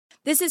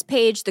This is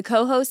Paige, the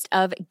co-host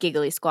of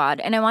Giggly Squad,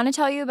 and I want to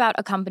tell you about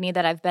a company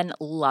that I've been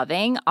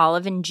loving,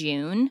 Olive &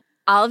 June.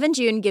 Olive &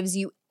 June gives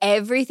you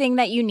everything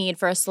that you need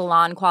for a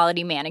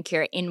salon-quality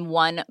manicure in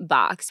one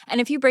box.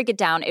 And if you break it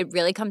down, it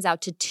really comes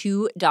out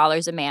to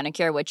 $2 a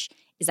manicure, which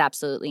is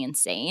absolutely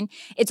insane.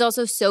 It's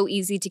also so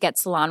easy to get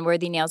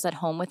salon-worthy nails at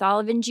home with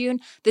Olive & June.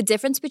 The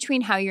difference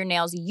between how your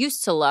nails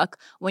used to look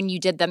when you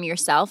did them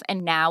yourself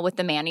and now with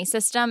the Mani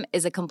system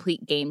is a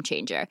complete game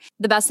changer.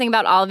 The best thing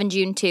about Olive &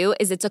 June, too,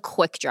 is it's a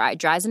quick dry.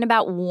 Dries in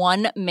about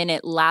 1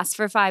 minute, lasts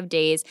for 5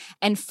 days,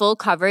 and full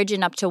coverage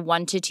in up to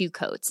 1 to 2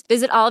 coats.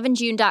 Visit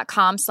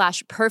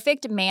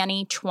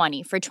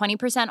oliveandjune.com/perfectmani20 for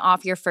 20%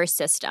 off your first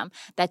system.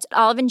 That's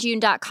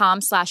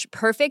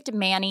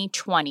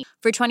oliveandjune.com/perfectmani20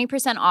 for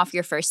 20% off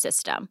your first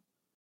system.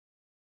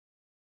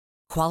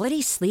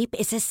 Quality sleep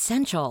is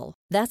essential.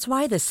 That's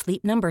why the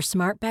Sleep Number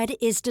Smart Bed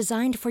is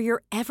designed for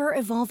your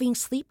ever-evolving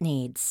sleep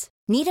needs.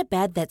 Need a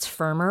bed that's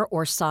firmer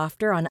or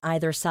softer on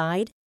either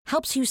side?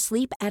 Helps you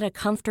sleep at a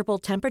comfortable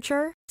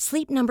temperature?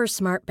 Sleep Number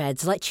Smart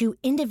Beds let you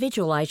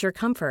individualize your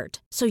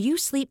comfort, so you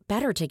sleep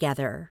better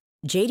together.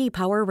 J.D.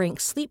 Power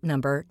ranks Sleep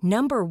Number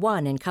number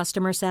 1 in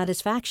customer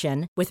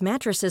satisfaction with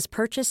mattresses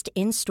purchased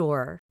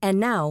in-store. And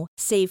now,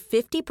 save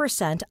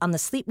 50% on the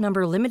Sleep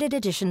Number Limited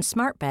Edition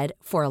Smart Bed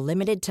for a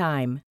limited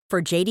time.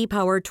 For J.D.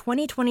 Power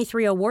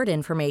 2023 award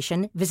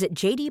information, visit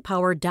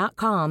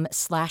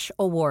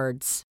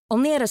jdpower.com/awards.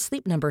 Only at a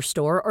Sleep Number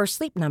store or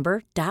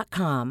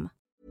sleepnumber.com.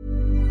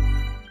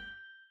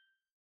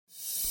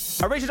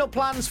 Original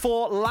plans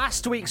for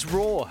last week's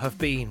Raw have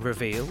been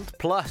revealed,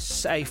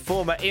 plus a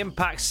former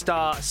Impact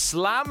star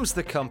slams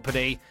the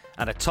company,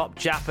 and a top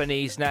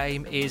Japanese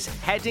name is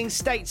heading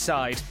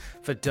stateside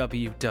for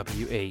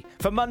WWE.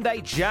 For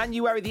Monday,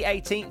 January the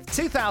 18th,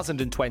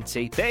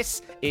 2020,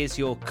 this is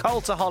your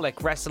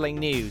Cultaholic Wrestling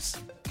News.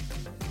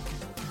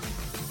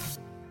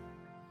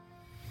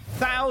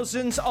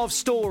 Thousands of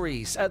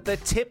stories at the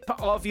tip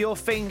of your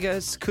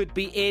fingers could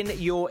be in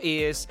your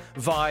ears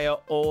via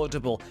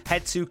Audible.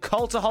 Head to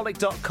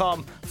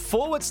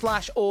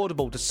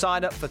cultaholic.com/Audible to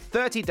sign up for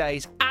 30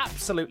 days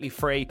absolutely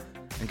free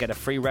and get a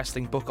free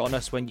wrestling book on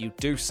us when you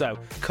do so.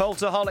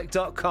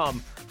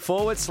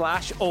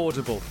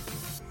 cultaholic.com/Audible.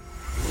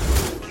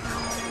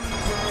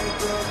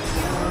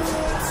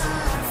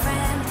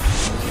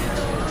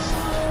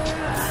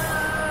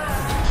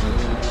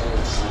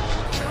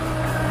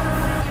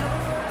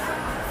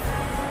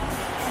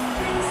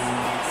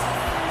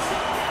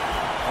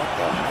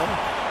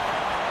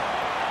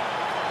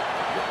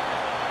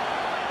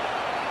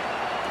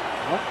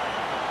 What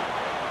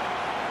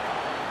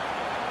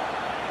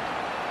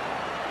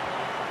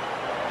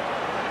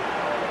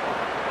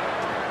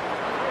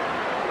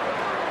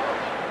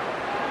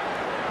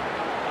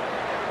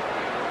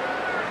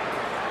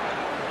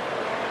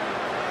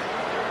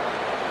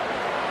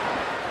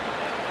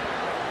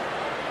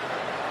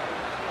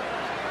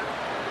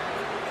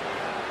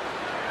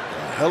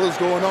the hell is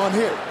going on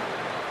here?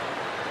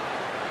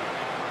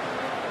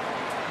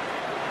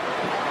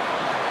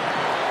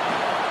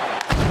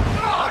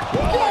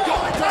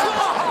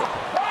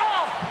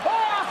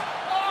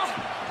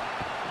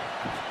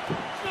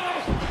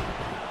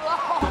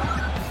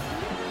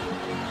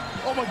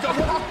 Oh my God!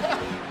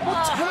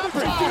 What's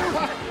happening?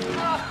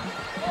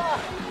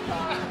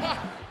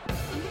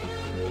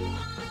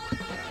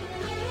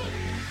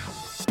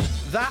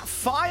 That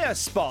fire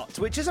spot,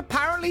 which has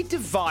apparently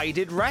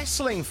divided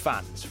wrestling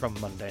fans from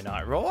Monday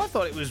Night Raw, I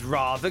thought it was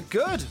rather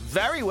good.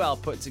 Very well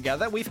put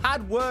together. We've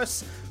had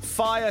worse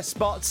fire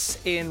spots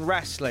in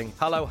wrestling.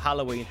 Hello,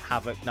 Halloween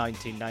Havoc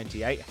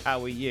 1998.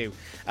 How are you?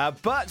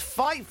 But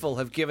Fightful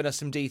have given us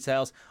some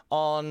details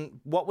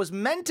on what was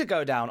meant to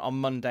go down on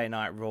Monday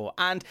Night Raw.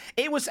 And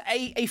it was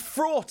a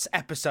fraught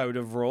episode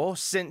of Raw,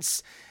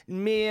 since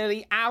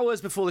merely hours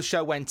before the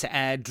show went to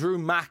air, Drew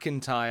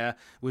McIntyre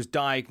was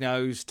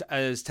diagnosed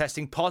as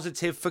testing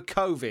positive for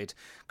COVID,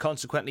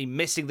 consequently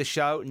missing the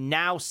show,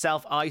 now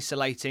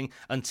self-isolating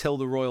until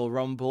the Royal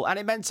Rumble, and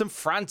it meant some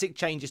frantic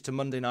changes to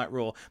Monday Night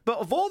Raw. But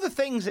of all the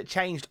things that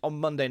changed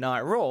on Monday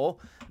Night Raw,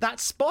 that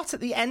spot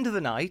at the end of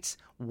the night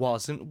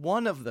wasn't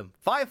one of them.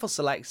 Fightful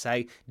Select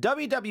say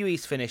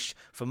WWE's finish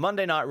for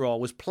Monday Night Raw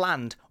was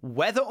planned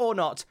whether or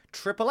not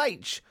Triple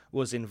H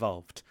was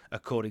involved,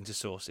 according to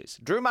sources.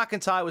 Drew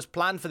McIntyre was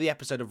planned for the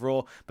episode of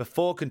Raw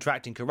before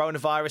contracting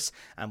coronavirus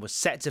and was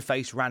set to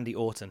face Randy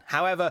Orton.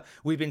 However,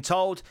 we've been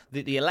told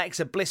that the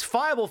Alexa Bliss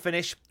Fireball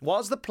finish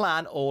was the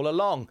plan all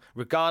along,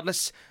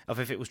 regardless of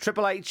if it was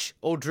Triple H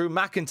or Drew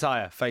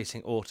McIntyre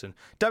facing Orton.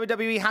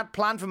 WWE had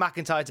planned for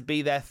McIntyre to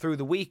be there through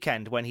the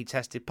weekend when he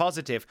tested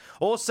positive.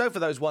 Also, for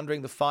those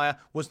wondering, the fire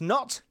was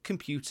not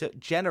computer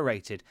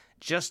generated,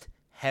 just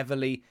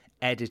heavily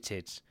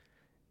edited.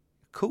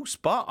 Cool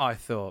spot, I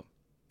thought.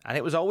 And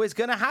it was always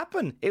going to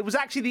happen. It was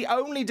actually the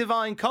only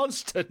divine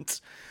constant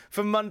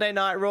from Monday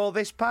Night Raw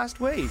this past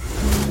week.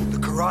 The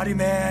Karate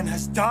Man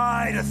has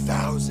died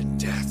 1,000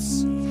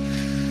 deaths,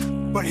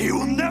 but he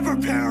will never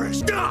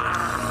perish.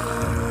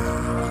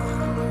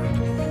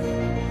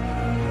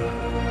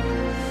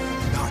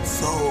 Not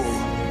so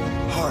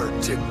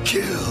hard to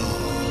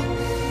kill.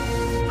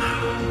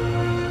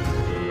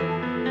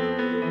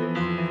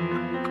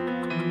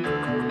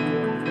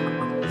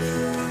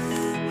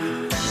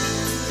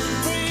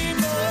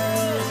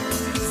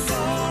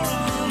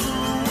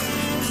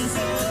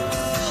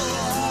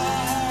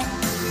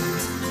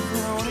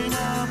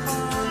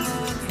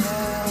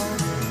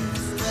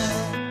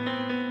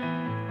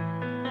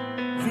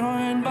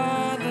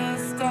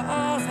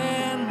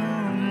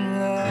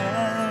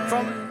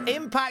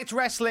 Impact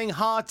Wrestling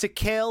Hard to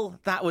Kill,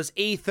 that was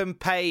Ethan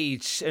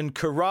Page and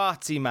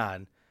Karate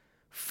Man.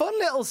 Fun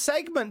little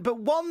segment, but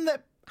one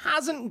that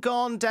hasn't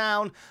gone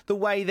down the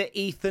way that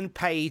Ethan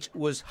Page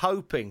was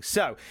hoping.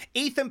 So,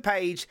 Ethan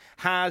Page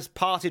has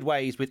parted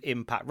ways with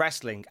Impact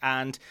Wrestling,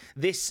 and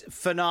this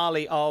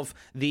finale of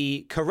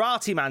the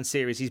Karate Man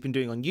series he's been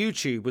doing on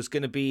YouTube was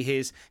going to be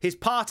his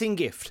parting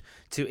gift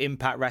to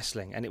Impact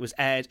Wrestling, and it was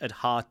aired at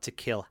Hard to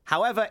Kill.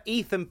 However,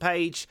 Ethan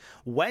Page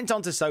went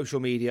onto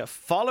social media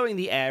following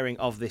the airing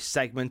of this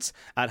segment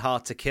at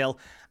Hard to Kill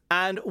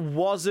and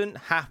wasn't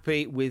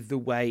happy with the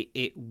way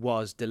it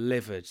was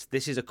delivered.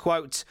 This is a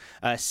quote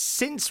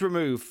since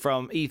removed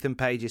from Ethan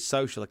Page's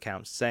social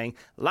accounts saying,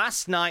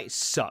 "Last night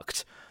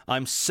sucked.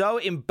 I'm so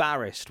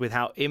embarrassed with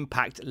how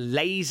Impact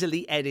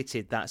lazily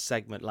edited that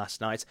segment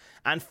last night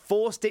and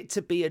forced it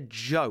to be a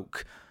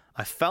joke.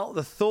 I felt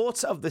the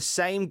thought of the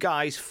same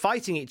guys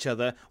fighting each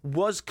other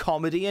was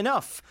comedy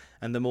enough,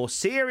 and the more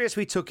serious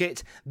we took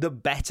it, the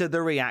better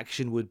the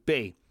reaction would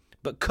be.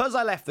 But because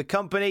I left the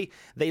company,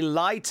 they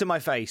lied to my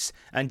face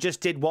and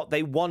just did what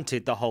they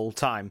wanted the whole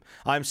time.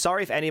 I'm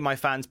sorry if any of my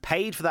fans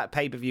paid for that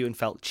pay-per-view and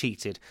felt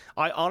cheated.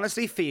 I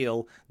honestly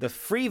feel the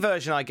free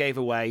version I gave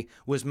away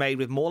was made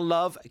with more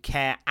love,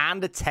 care,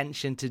 and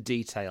attention to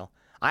detail.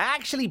 I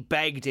actually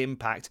begged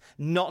Impact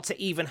not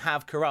to even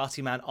have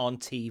Karate Man on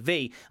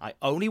TV. I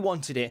only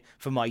wanted it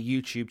for my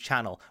YouTube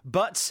channel.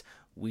 But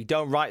we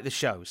don't write the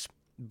shows.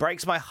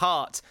 Breaks my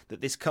heart that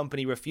this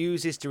company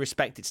refuses to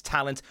respect its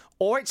talent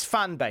or its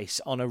fan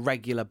base on a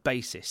regular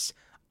basis.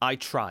 I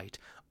tried.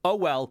 Oh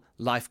well,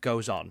 life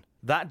goes on.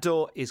 That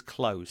door is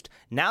closed.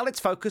 Now let's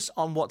focus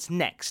on what's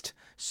next.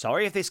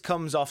 Sorry if this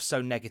comes off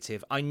so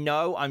negative. I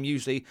know I'm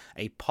usually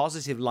a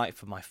positive light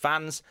for my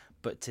fans,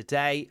 but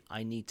today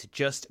I need to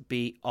just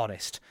be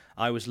honest.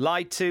 I was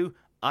lied to,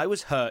 I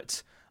was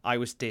hurt, I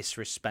was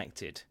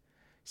disrespected.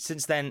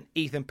 Since then,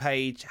 Ethan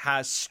Page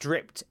has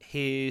stripped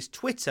his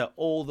Twitter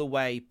all the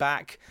way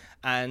back,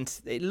 and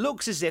it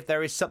looks as if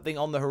there is something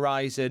on the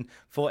horizon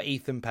for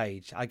Ethan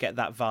Page. I get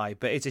that vibe,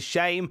 but it's a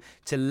shame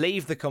to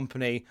leave the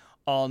company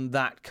on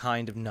that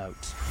kind of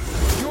note.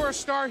 You're a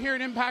star here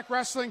in Impact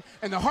Wrestling,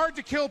 and the Hard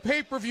to Kill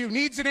pay-per-view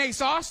needs an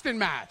Ace Austin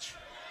match.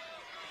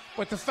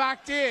 But the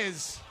fact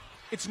is,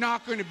 it's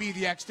not going to be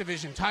the X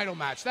Division title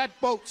match. That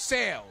boat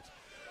sailed.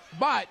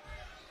 But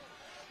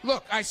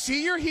look, I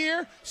see you're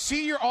here,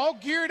 see you're all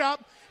geared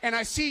up, and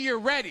I see you're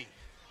ready.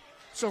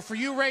 So for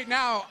you right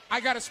now, I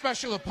got a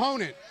special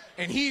opponent,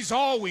 and he's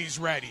always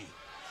ready.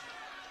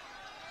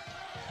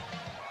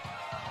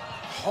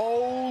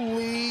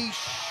 Holy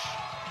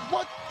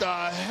what the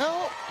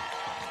hell?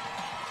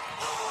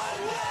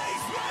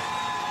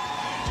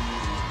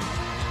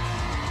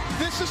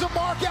 This is a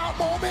mark out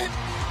moment,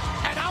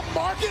 and I'm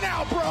marking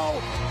out, bro.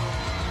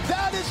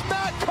 That is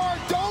Matt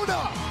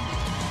Cardona.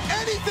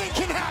 Anything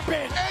can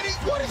happen.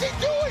 What is he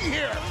doing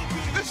here?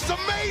 This is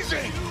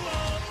amazing.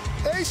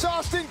 Ace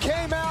Austin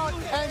came out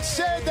and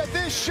said that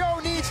this show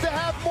needs to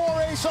have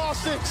more Ace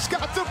Austin.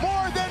 Scott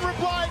D'Amore then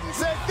replied and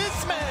said,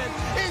 "This man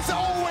is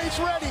always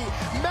ready."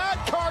 Matt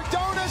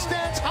Cardona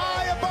stands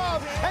high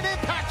above an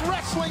Impact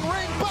Wrestling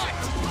ring, but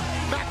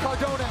Matt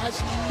Cardona has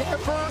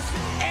never,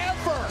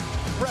 ever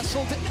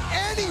wrestled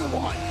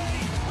anyone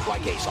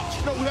like Ace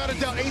Austin. No, without a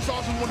doubt, Ace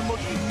Austin is one of the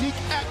most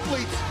unique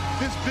athletes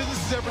this business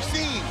has ever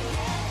seen.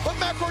 But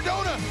Matt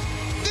Cardona,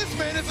 this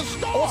man is a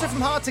star. Also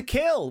from Hard to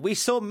Kill, we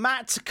saw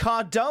Matt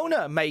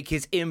Cardona make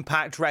his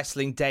Impact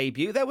Wrestling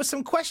debut. There was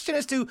some question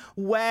as to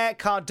where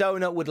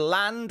Cardona would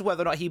land,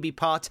 whether or not he'd be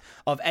part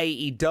of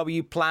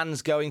AEW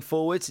plans going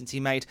forward, since he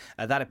made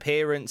that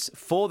appearance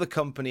for the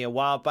company a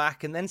while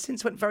back and then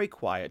since went very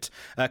quiet.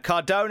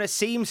 Cardona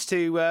seems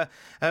to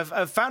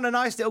have found a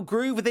nice little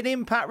groove within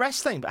Impact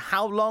Wrestling, but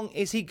how long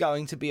is he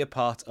going to be a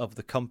part of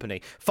the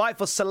company?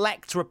 Fightful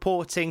Select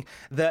reporting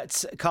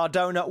that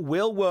Cardona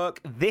will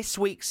work this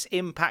week's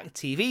Impact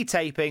TV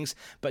tapings,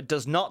 but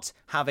does not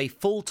have a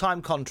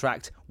full-time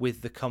contract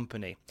with the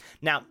company.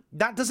 Now,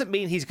 that doesn't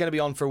mean he's going to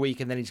be on for a week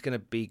and then he's going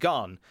to be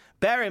gone.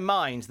 Bear in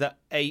mind that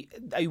a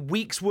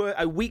week's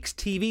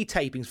TV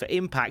tapings for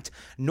Impact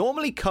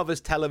normally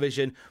covers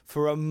television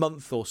for a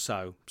month or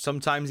so,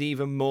 sometimes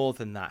even more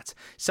than that.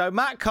 So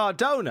Matt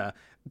Cardona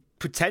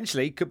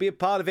potentially could be a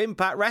part of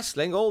Impact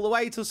Wrestling all the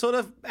way to sort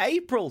of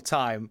April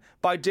time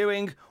by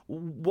doing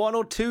 1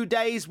 or 2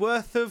 days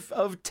worth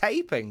of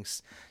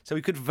tapings. So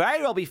he could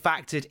very well be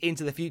factored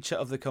into the future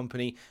of the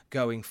company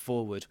going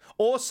forward.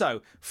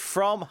 Also,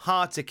 from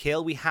Hard to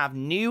Kill, we have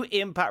new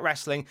Impact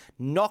Wrestling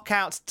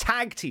Knockout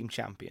Tag Team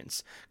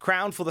Champions,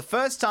 crowned for the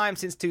first time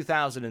since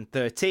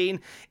 2013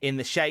 in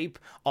the shape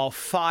of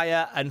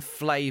Fire and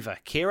Flavor,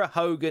 Kiera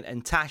Hogan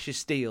and Tasha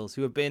Steelz,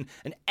 who have been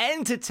an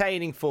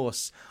entertaining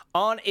force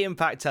on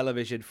Impact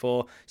Television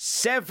for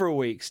several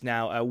weeks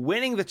now,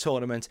 winning the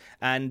tournament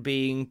and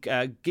being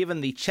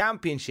given the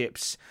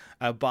championships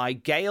by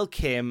Gail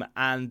Kim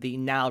and the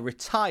now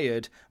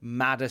retired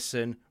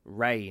Madison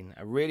Rayne.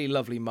 A really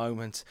lovely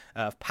moment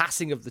of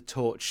passing of the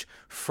torch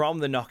from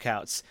the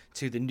Knockouts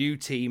to the new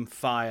team,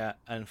 Fire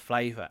and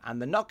Flavor.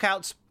 And the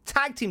Knockouts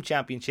Tag Team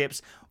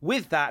Championships,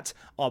 with that,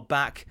 are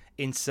back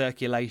in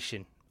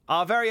circulation.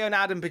 Our very own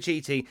Adam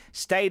Pacitti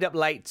stayed up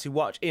late to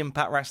watch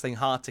Impact Wrestling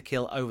Hard to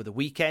Kill over the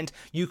weekend.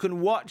 You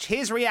can watch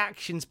his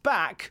reactions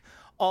back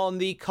on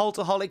the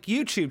Cultaholic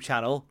YouTube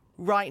channel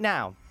right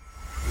now.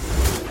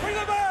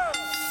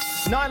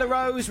 Nyla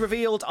Rose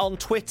revealed on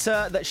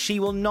Twitter that she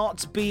will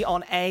not be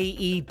on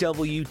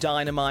AEW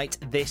Dynamite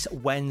this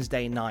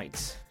Wednesday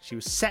night. She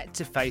was set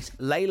to face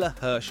Layla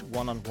Hirsch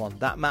one-on-one.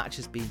 That match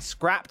has been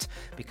scrapped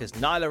because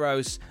Nyla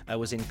Rose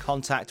was in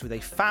contact with a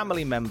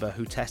family member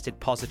who tested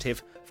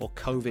positive for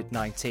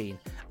COVID-19.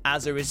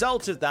 As a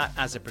result of that,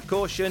 as a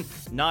precaution,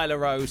 Nyla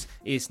Rose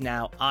is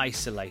now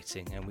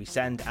isolating. And we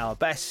send our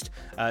best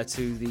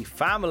to the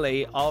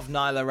family of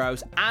Nyla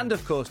Rose and,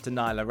 of course, to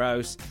Nyla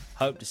Rose.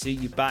 Hope to see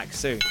you back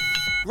soon.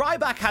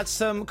 Ryback had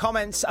some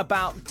comments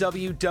about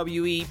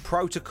WWE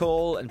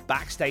protocol and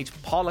backstage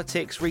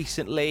politics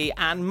recently,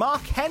 and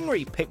Mark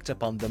Henry picked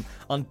up on them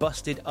on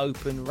Busted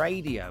Open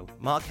Radio.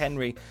 Mark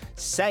Henry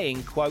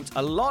saying, quote,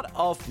 "A lot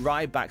of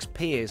Ryback's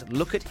peers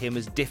look at him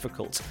as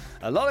difficult.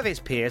 A lot of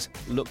his peers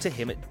look to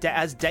him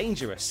as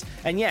dangerous.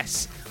 And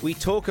yes, we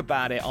talk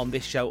about it on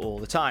this show all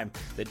the time,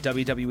 that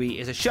WWE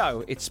is a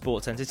show, it's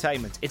sports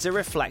entertainment. It's a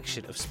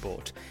reflection of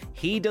sport.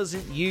 He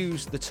doesn't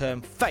use the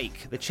term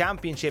fake. The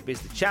championship is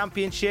the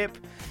championship.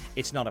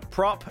 It's not a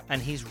prop,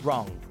 and he's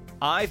wrong.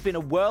 I've been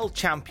a world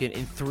champion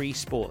in 3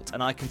 sports,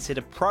 and I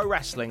consider pro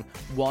wrestling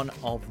one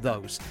of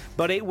those.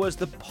 But it was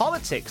the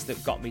politics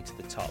that got me to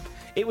the top.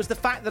 It was the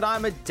fact that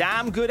I'm a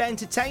damn good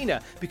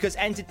entertainer, because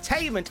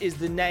entertainment is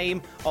the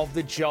name of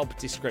the job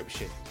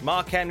description."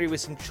 Mark Henry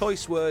with some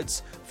choice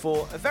words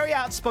for a very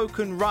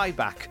outspoken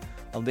Ryback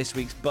on this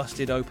week's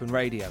Busted Open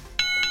Radio.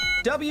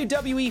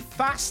 WWE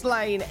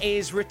Fastlane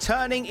is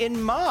returning in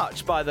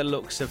March by the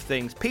looks of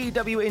things.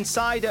 PW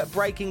Insider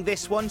breaking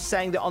this one,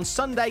 saying that on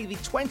Sunday, the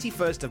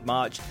 21st of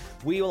March,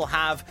 we will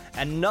have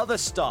another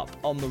stop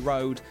on the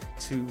road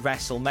to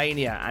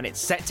WrestleMania, and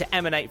it's set to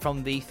emanate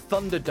from the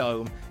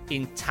Thunderdome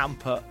in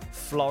Tampa,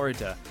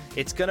 Florida.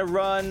 It's going to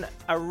run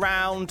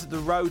around the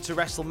road to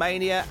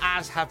WrestleMania,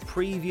 as have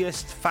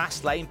previous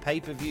Fastlane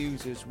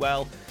pay-per-views as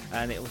well,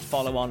 and it will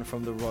follow on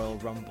from the Royal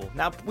Rumble.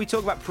 Now, we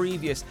talk about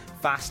previous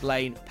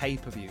Fastlane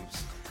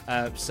pay-per-views.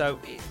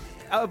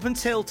 Up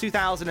until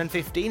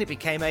 2015, it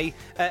became a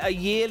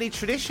yearly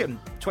tradition.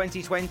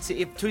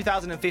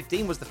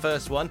 2015 was the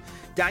first one.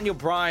 Daniel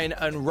Bryan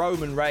and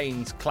Roman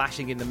Reigns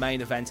clashing in the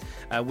main event,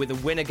 with a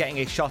winner getting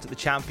a shot at the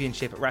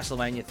championship at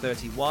WrestleMania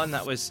 31.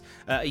 That was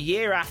a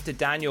year after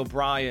Daniel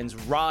Bryan's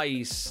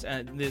rise,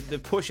 the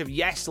push of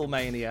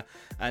YesLMania,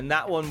 and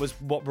that one was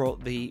what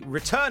brought the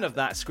return of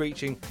that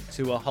screeching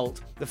to a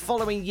halt. The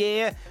following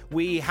year,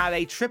 we had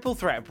a triple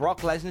threat: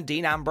 Brock Lesnar,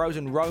 Dean Ambrose,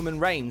 and Roman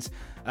Reigns,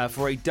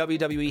 for a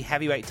WWE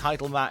heavyweight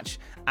title match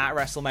at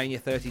WrestleMania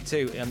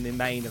 32 in the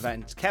main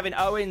event. Kevin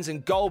Owens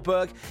and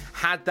Goldberg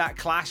had that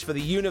clash for the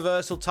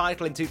Universal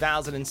title in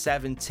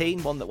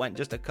 2017, one that went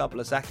just a couple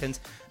of seconds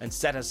and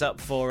set us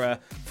up for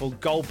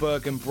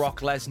Goldberg and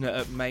Brock Lesnar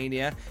at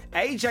Mania.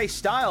 AJ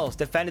Styles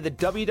defended the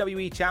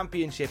WWE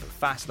Championship at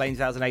Fastlane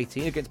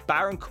 2018 against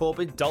Baron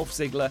Corbin, Dolph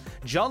Ziggler,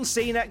 John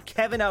Cena,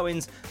 Kevin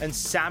Owens, and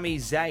Sami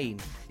Zayn.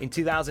 In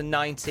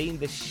 2019,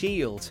 The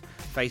Shield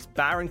faced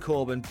Baron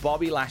Corbin,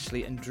 Bobby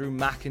Lashley, and Drew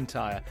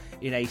McIntyre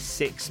in a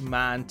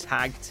 6-man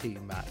tag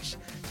team match.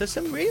 So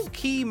some real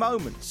key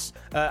moments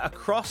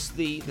across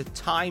the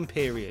time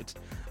period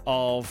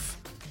of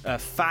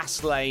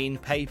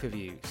Fastlane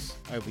pay-per-views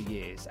over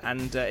years.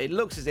 And it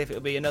looks as if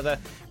it'll be another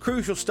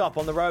crucial stop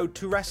on the road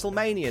to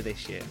WrestleMania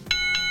this year.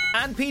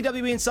 And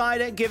PW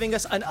Insider giving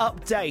us an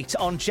update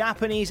on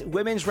Japanese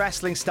women's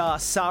wrestling star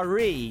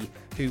Sareee,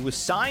 who was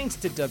signed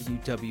to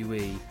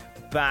WWE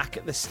back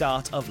at the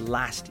start of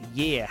last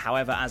year.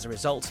 However, as a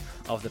result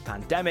of the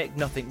pandemic,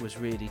 nothing was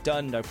really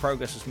done. No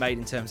progress was made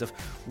in terms of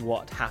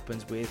what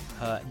happens with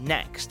her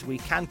next. We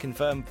can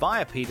confirm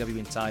via PW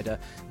Insider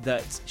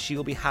that she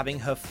will be having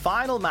her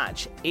final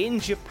match in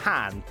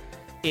Japan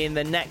in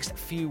the next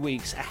few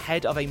weeks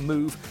ahead of a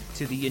move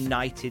to the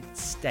United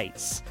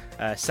States.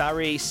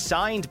 Sareee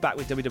signed back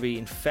with WWE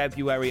in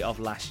February of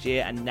last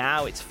year, and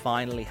now it's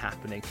finally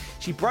happening.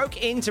 She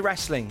broke into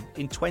wrestling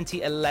in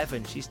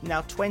 2011. She's now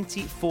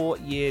 24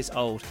 years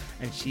old,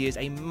 and she is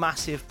a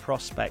massive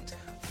prospect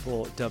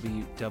for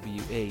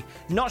WWE.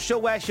 Not sure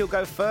where she'll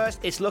go first.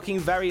 It's looking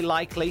very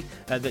likely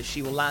that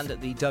she will land at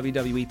the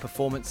WWE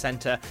Performance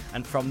Center,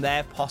 and from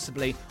there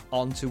possibly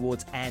on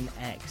towards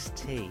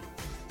NXT.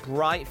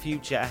 Bright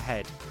future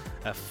ahead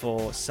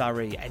for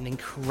Sareee, an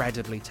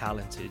incredibly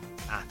talented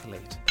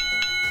athlete.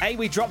 Hey,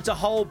 we dropped a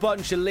whole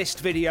bunch of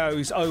list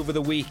videos over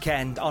the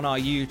weekend on our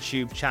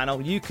YouTube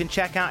channel. You can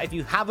check out, if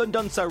you haven't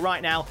done so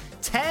right now,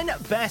 10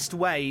 best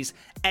ways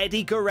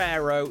Eddie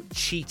Guerrero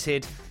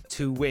cheated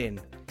to win.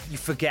 you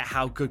forget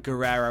how good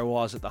Guerrero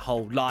was at the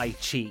whole lie,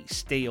 cheat,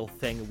 steal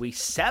thing. We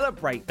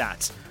celebrate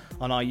that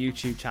on our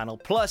YouTube channel.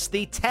 Plus,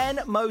 the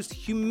 10 most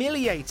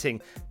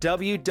humiliating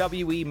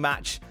WWE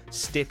match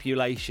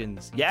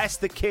stipulations. Yes,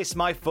 the kiss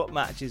my foot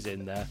match is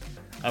in there,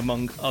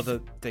 among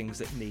other things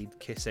that need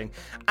kissing.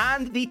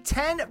 And the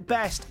 10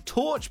 best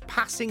torch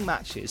passing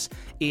matches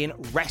in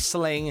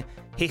wrestling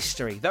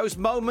history. Those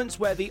moments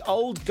where the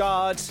old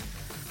guard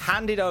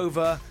handed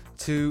over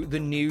to the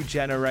new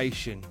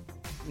generation.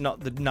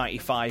 Not the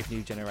 95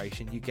 new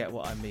generation. You get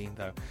what I mean,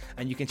 though.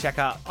 And you can check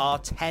out our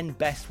 10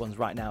 best ones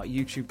right now at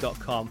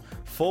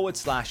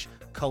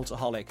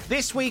youtube.com/Cultaholic.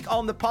 This week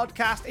on the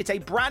podcast, it's a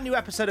brand new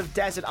episode of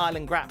Desert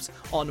Island Graps.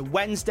 On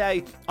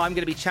Wednesday, I'm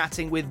going to be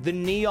chatting with the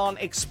Neon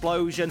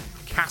Explosion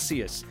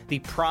Cassius, the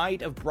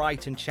Pride of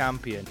Brighton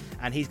champion.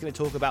 And he's going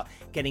to talk about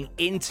getting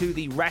into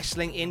the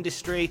wrestling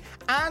industry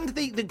and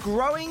the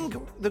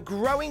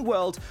growing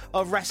world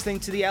of wrestling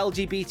to the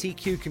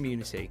LGBTQ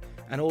community,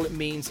 and all it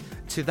means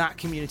to that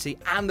community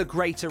and the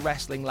greater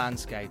wrestling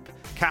landscape.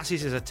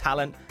 Cassius is a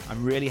talent.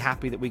 I'm really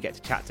happy that we get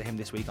to chat to him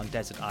this week on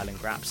Desert Island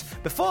Graps.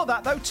 Before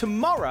that, though,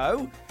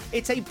 tomorrow,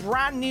 it's a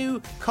brand new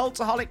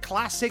Cultaholic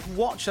Classic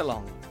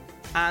watch-along.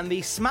 And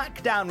the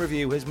SmackDown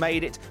review has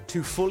made it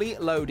to Fully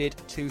Loaded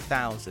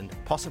 2000,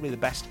 possibly the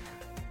best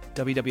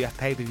WWF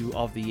pay-per-view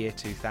of the year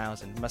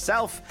 2000.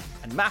 Myself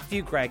and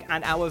Matthew Gregg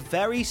and our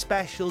very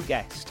special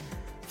guest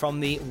from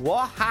the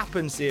What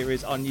Happened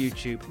series on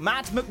YouTube,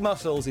 Matt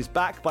McMuscles, is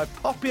back by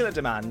popular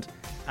demand,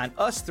 and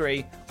us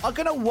three are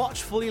going to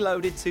watch Fully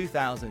Loaded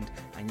 2000,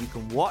 and you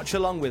can watch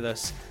along with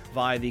us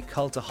via the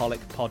Cultaholic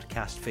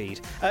podcast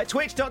feed.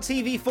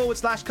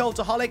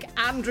 Twitch.tv/Cultaholic.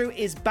 Andrew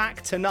is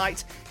back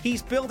tonight.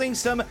 He's building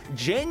some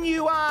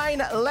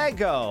genuine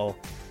Lego.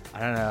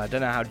 I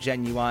don't know how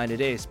genuine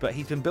it is, but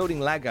he's been building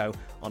Lego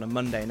on a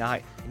Monday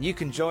night, and you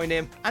can join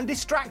him and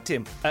distract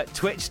him at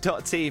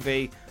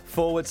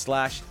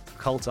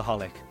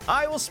twitch.tv/Cultaholic.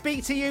 I will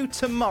speak to you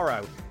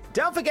tomorrow.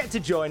 Don't forget to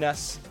join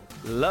us.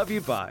 Love you,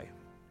 bye.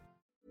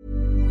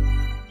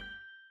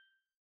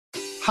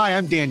 Hi,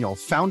 I'm Daniel,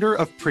 founder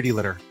of Pretty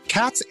Litter.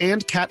 Cats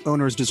and cat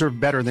owners deserve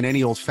better than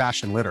any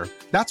old-fashioned litter.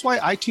 That's why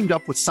I teamed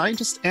up with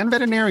scientists and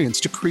veterinarians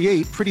to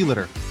create Pretty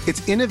Litter.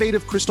 Its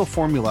innovative crystal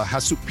formula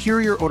has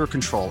superior odor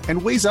control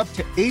and weighs up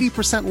to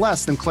 80%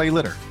 less than clay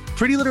litter.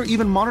 Pretty Litter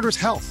even monitors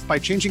health by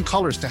changing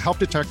colors to help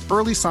detect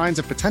early signs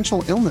of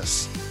potential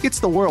illness. It's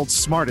the world's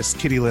smartest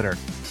kitty litter.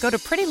 Go to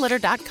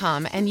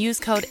prettylitter.com and use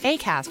code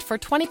ACAST for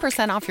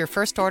 20% off your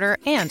first order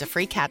and a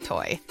free cat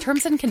toy.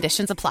 Terms and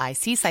conditions apply.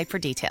 See site for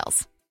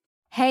details.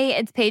 Hey,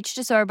 it's Paige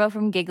DeSorbo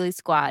from Giggly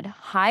Squad.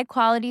 High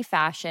quality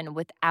fashion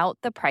without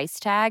the price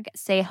tag.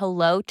 Say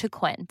hello to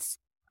Quince.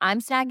 I'm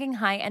snagging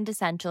high-end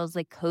essentials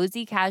like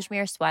cozy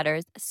cashmere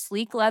sweaters,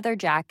 sleek leather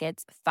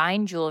jackets,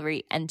 fine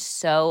jewelry, and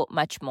so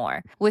much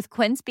more. With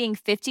Quince being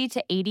 50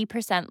 to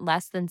 80%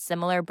 less than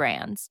similar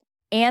brands.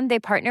 And they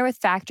partner with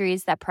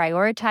factories that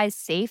prioritize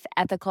safe,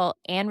 ethical,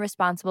 and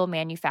responsible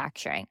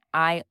manufacturing.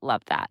 I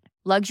love that.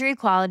 Luxury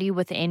quality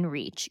within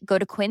reach. Go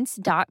to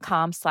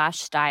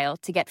quince.com/style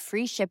to get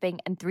free shipping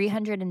and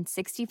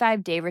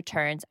 365-day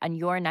returns on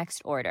your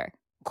next order.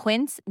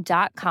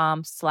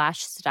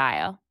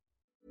 Quince.com/style.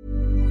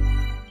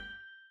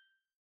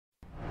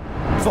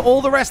 For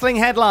all the wrestling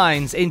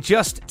headlines in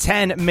just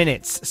 10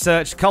 minutes,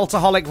 search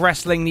Cultaholic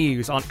Wrestling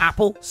News on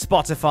Apple,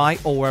 Spotify,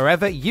 or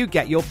wherever you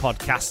get your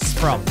podcasts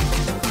from.